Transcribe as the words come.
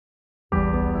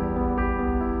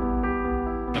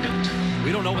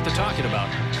we don't know what they're talking about.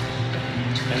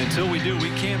 And until we do,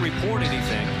 we can't report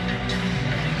anything.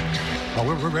 Oh,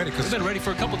 we're ready. We've been ready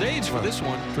for a couple days for this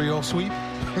one. 3-0 sweep.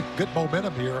 Good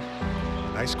momentum here.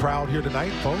 Nice crowd here tonight,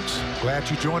 folks. Glad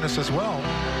you joined us as well.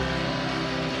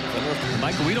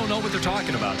 Michael, we don't know what they're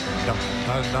talking about. No,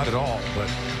 not at all. But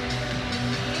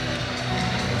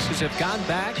Since have gone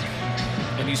back,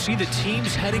 and you see the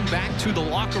teams heading back to the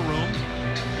locker room.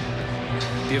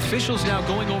 The officials now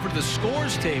going over to the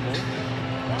scores table.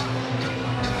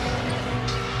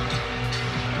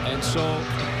 And so,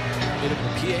 the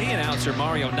PA announcer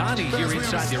Mario Nani here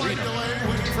inside the arena.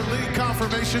 Waiting for league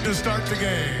confirmation to start the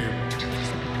game.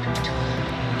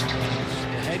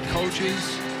 The head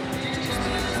coaches,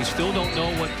 we still don't know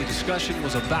what the discussion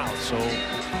was about. So,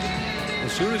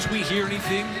 as soon as we hear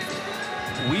anything,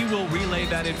 we will relay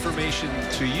that information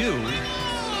to you.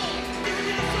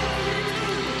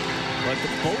 But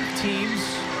both teams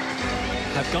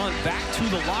have gone back to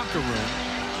the locker room.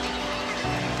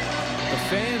 The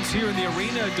fans here in the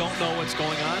arena don't know what's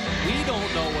going on. We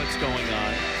don't know what's going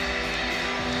on.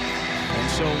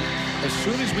 And so, as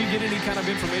soon as we get any kind of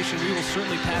information, we will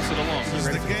certainly pass it along.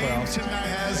 The game tonight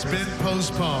has been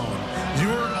postponed. You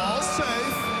are all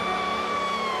safe.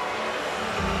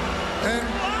 And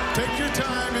take your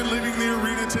time in leaving the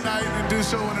arena tonight and do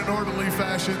so in an orderly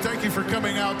fashion. Thank you for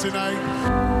coming out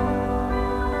tonight.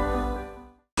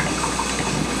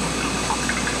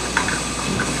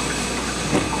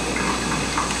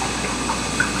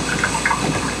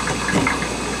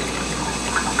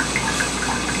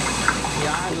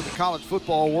 College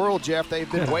football world, Jeff. They've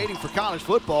been waiting for college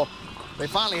football. They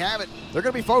finally have it. They're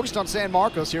going to be focused on San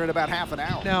Marcos here in about half an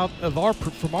hour. Now,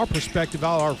 from our perspective,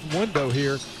 out our window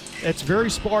here, it's very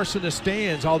sparse in the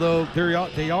stands, although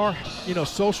they are,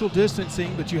 social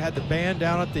distancing, but you had the band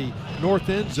down at the north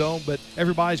end zone, but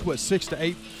everybody's, 6 to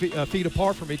 8 feet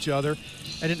apart from each other.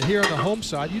 And then here on the home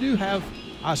side, you do have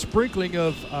a sprinkling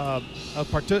of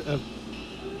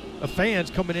fans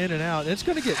coming in and out. It's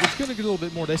going to get a little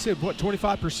bit more. They said,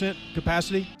 25%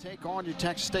 capacity? Take on your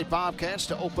Texas State Bobcats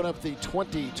to open up the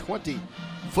 2020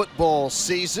 football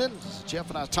season. As Jeff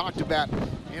and I talked about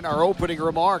in our opening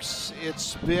remarks,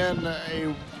 it's been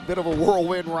a bit of a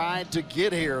whirlwind ride to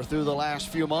get here through the last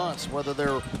few months, whether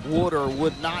there would or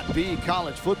would not be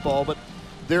college football, but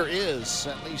there is,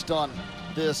 at least on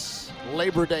this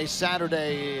Labor Day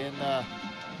Saturday in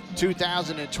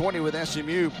 2020 with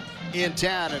SMU in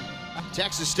town. And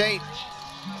Texas State,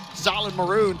 solid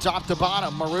maroon top to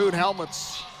bottom, maroon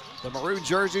helmets, the maroon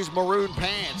jerseys, maroon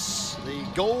pants, the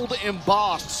gold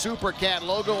embossed Super Cat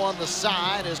logo on the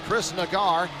side as Chris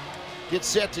Nagar gets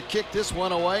set to kick this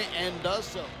one away and does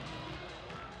so.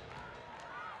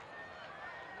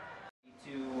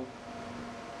 To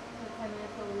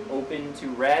open to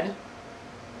red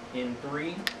in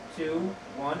 3, 2,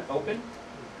 1, open.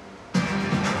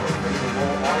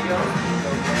 Roll audio,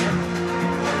 go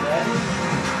red,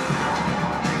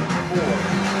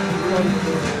 4,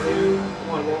 3, 2,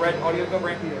 1, roll red, audio, go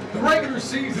red. The regular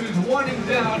season is winding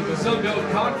down in the Sun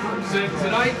Belt Conference, and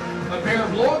tonight a pair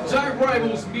of longtime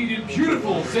rivals meet in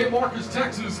beautiful San Marcos,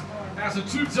 Texas, as the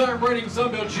two-time reigning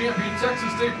Sun Belt champion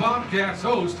Texas State Bobcats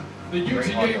host the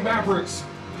UTA Mavericks.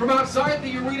 From outside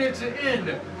the arena to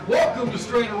end, welcome to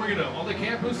Strain Arena on the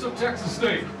campus of Texas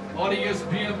State. On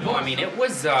ESPN+. I mean, it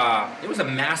was a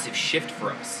massive shift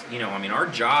for us. Our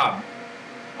job,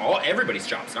 everybody's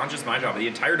job, it's not just my job, but the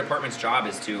entire department's job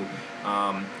is to,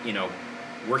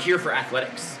 we're here for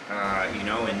athletics,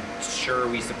 and sure,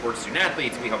 we support student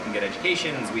athletes, we help them get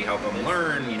educations, we help them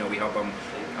learn, we help them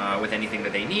with anything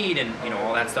that they need and,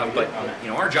 all that stuff, but,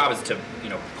 our job is to,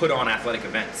 put on athletic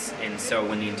events, and so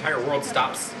when the entire world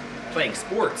stops playing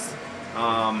sports,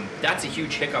 that's a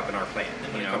huge hiccup in our plan.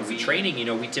 When it comes to training,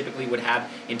 we typically would have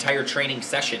entire training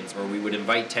sessions where we would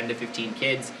invite 10 to 15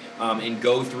 kids and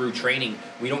go through training.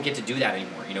 We don't get to do that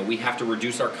anymore. We have to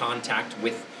reduce our contact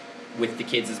with the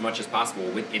kids as much as possible,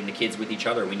 and the kids with each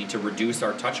other. We need to reduce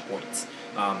our touch points.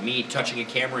 Me touching a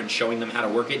camera and showing them how to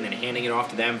work it and then handing it off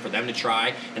to them for them to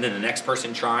try, and then the next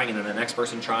person trying, and then the next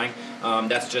person trying.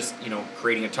 That's just,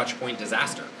 creating a touch point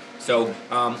disaster. So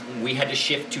we had to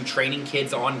shift to training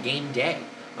kids on game day.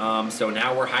 So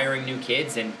now we're hiring new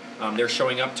kids, and they're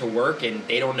showing up to work, and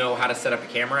they don't know how to set up a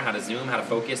camera, how to zoom, how to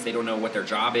focus. They don't know what their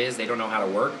job is. They don't know how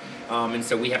to work. And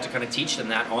so we have to kind of teach them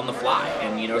that on the fly.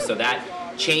 And, so that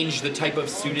changed the type of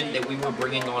student that we were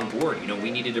bringing on board. We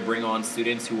needed to bring on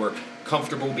students who were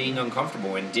comfortable being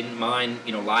uncomfortable and didn't mind,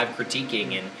 live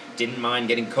critiquing and didn't mind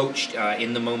getting coached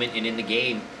in the moment and in the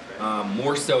game.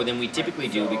 More so than we typically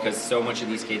do, because so much of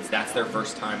these kids, that's their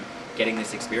first time getting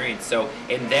this experience. So,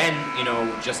 and then, you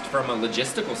know, just from a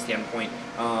logistical standpoint,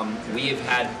 we have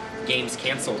had games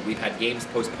canceled, we've had games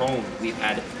postponed, we've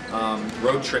had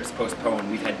road trips postponed,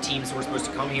 we've had teams who were supposed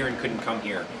to come here and couldn't come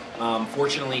here.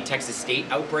 Fortunately, Texas State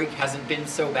outbreak hasn't been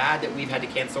so bad that we've had to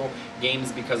cancel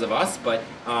games because of us, but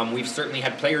we've certainly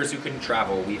had players who couldn't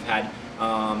travel. We've had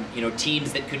you know,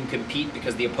 teams that couldn't compete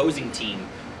because the opposing team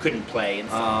couldn't play,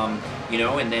 and you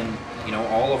know, and then, you know,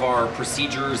 all of our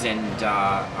procedures and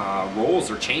roles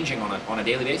are changing on a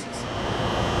daily basis.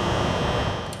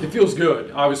 It feels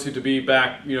good, obviously, to be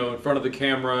back, you know, in front of the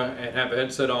camera and have a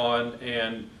headset on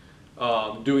and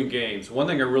doing games. One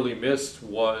thing I really missed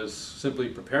was simply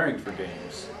preparing for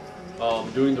games,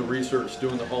 doing the research,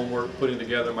 doing the homework, putting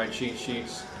together my cheat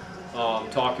sheets,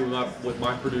 talking with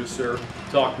my producer,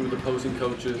 talking with opposing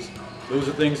coaches. Those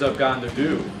are things I've gotten to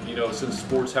do, you know, since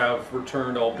sports have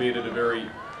returned, albeit at a very,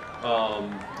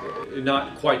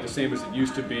 not quite the same as it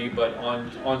used to be, but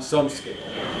on some scale.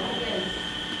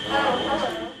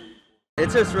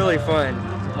 It's just really fun.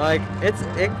 Like, it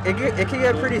can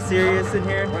get pretty serious in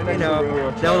here. You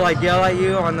know, they'll like yell at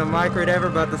you on the mic or whatever,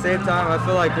 but at the same time, I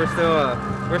feel like we're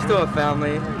still a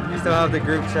family. We still have the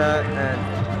group chat,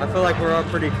 and I feel like we're all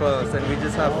pretty close, and we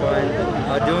just have fun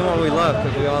doing what we love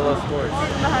because we all love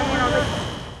sports.